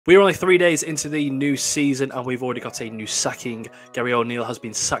We are only 3 days into the new season and we've already got a new sacking. Gary O'Neill has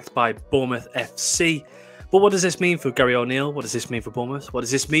been sacked by Bournemouth FC. But what does this mean for Gary O'Neill? What does this mean for Bournemouth? What does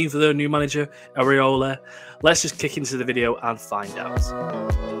this mean for their new manager, Areola? Let's just kick into the video and find out.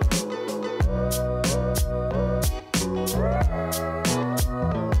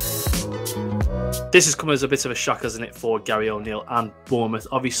 This has come as a bit of a shock, hasn't it, for Gary O'Neill and Bournemouth.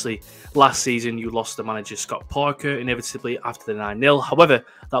 Obviously, last season you lost the manager Scott Parker inevitably after the 9-0. However,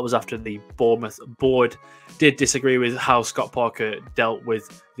 that was after the Bournemouth board did disagree with how Scott Parker dealt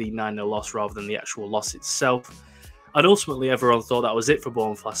with the 9-0 loss rather than the actual loss itself. And ultimately, everyone thought that was it for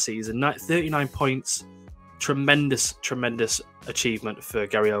Bournemouth last season. 39 points, tremendous achievement for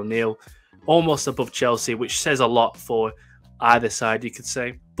Gary O'Neill. Almost above Chelsea, which says a lot for either side, you could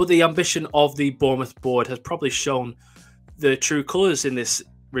say. But the ambition of the Bournemouth board has probably shown the true colours in this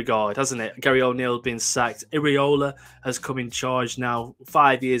regard, hasn't it? Gary O'Neill has been sacked. Areola has come in charge now.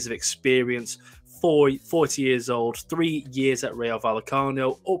 5 years of experience, 40 years old, 3 years at Rayo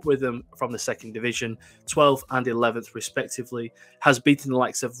Vallecano, up with them from the second division, 12th and 11th respectively. Has beaten the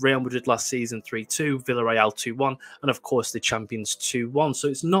likes of Real Madrid last season 3-2, Villarreal 2-1, and of course the champions 2-1. So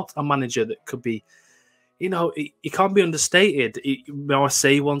it's not a manager that could be, you know, he can't be understated.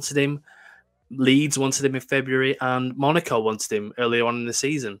 Marseille wanted him, Leeds wanted him in February, and Monaco wanted him earlier on in the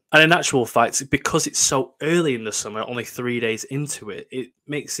season. And in actual fact, because it's so early in the summer, only 3 days into it, it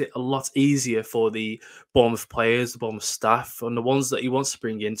makes it a lot easier for the Bournemouth players, the Bournemouth staff, and the ones that he wants to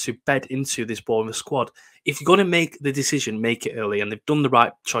bring in to bed into this Bournemouth squad. If you're going to make the decision, make it early, and they've done the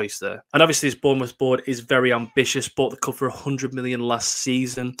right choice there. And obviously this Bournemouth board is very ambitious, bought the club for 100 million last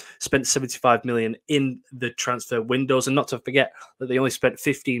season, spent 75 million in the transfer windows, and not to forget that they only spent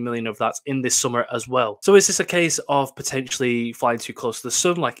 15 million of that in this summer as well. So is this a case of potentially flying too close to the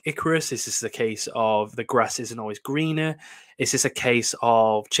sun like Icarus? Is this a case of the grass isn't always greener? Is this a case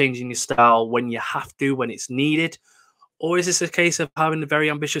of changing your style when you have to, when it's needed? Or is this a case of having very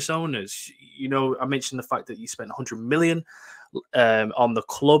ambitious owners? You know, I mentioned the fact that you spent 100 million on the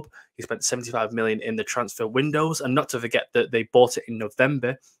club. You spent 75 million in the transfer windows. And not to forget that they bought it in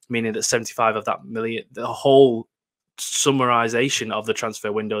November, meaning that 75 of that million, the whole summarization of the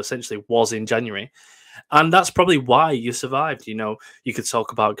transfer window essentially was in January. And that's probably why you survived. You know, you could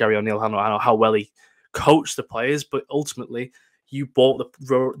talk about Gary O'Neill, how well he coached the players, but ultimately you bought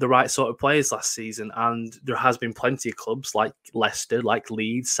the right sort of players last season, and there has been plenty of clubs like Leicester, like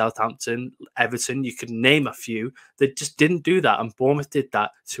Leeds, Southampton, Everton, you could name a few, that just didn't do that, and Bournemouth did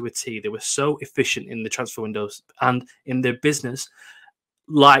that to a T. They were so efficient in the transfer windows and in their business.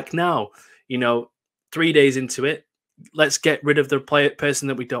 Like now, you know, 3 days into it, let's get rid of the person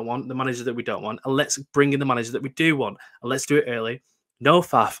that we don't want, the manager that we don't want, and let's bring in the manager that we do want, and let's do it early. No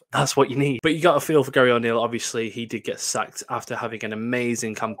faff, that's what you need. But you got to feel for Gary O'Neill. Obviously, he did get sacked after having an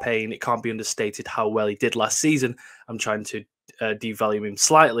amazing campaign. It can't be understated how well he did last season. I'm trying to devalue him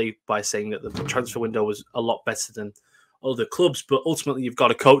slightly by saying that the transfer window was a lot better than other clubs. But ultimately, you've got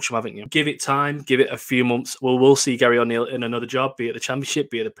to coach him, haven't you? Give it time, give it a few months. We'll see Gary O'Neill in another job, be it the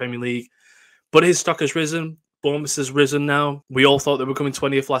Championship, be it the Premier League. But his stock has risen. Bournemouth has risen now. We all thought they were coming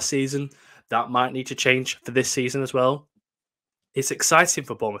 20th last season. That might need to change for this season as well. It's exciting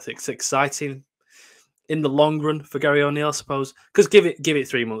for Bournemouth. It's exciting in the long run for Gary O'Neill, I suppose. Because give it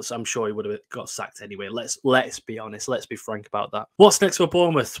 3 months, I'm sure he would have got sacked anyway. Let's be honest. Let's be frank about that. What's next for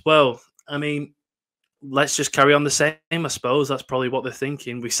Bournemouth? Well, I mean, let's just carry on the same, I suppose. That's probably what they're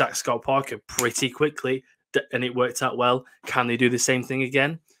thinking. We sacked Scott Parker pretty quickly, and it worked out well. Can they do the same thing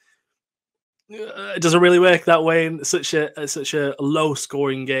again? It doesn't really work that way in such a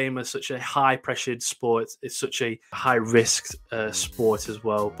low-scoring game, as such a high-pressured sport. It's such a high-risk sport as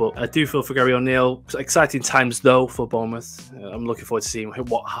well. But I do feel for Gary O'Neill. Exciting times, though, for Bournemouth. I'm looking forward to seeing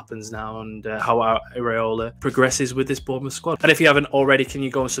what happens now and how Areola progresses with this Bournemouth squad. And if you haven't already, can you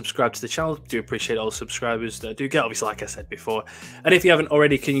go and subscribe to the channel? I do appreciate all the subscribers that I do get, obviously, like I said before. And if you haven't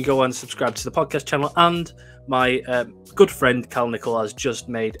already, can you go and subscribe to the podcast channel? And my good friend Cal Nicol has just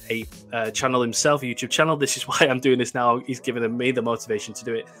made a channel himself, a YouTube channel. This is why I'm doing this now. He's given me the motivation to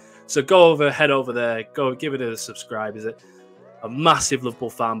do it. So head over there, go give it a subscribe. He's a massive Liverpool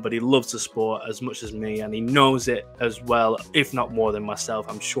fan, but he loves the sport as much as me, and he knows it as well, if not more than myself.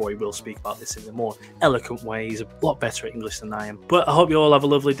 I'm sure he will speak about this in a more eloquent way. He's a lot better at English than I am. But I hope you all have a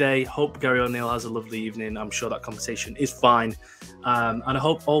lovely day. Hope Gary O'Neill has a lovely evening. I'm sure that conversation is fine. And I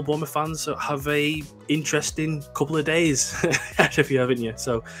hope all Bournemouth fans have a interesting couple of days ahead of you, haven't you?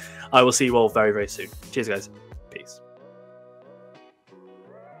 So I will see you all very, very soon. Cheers, guys.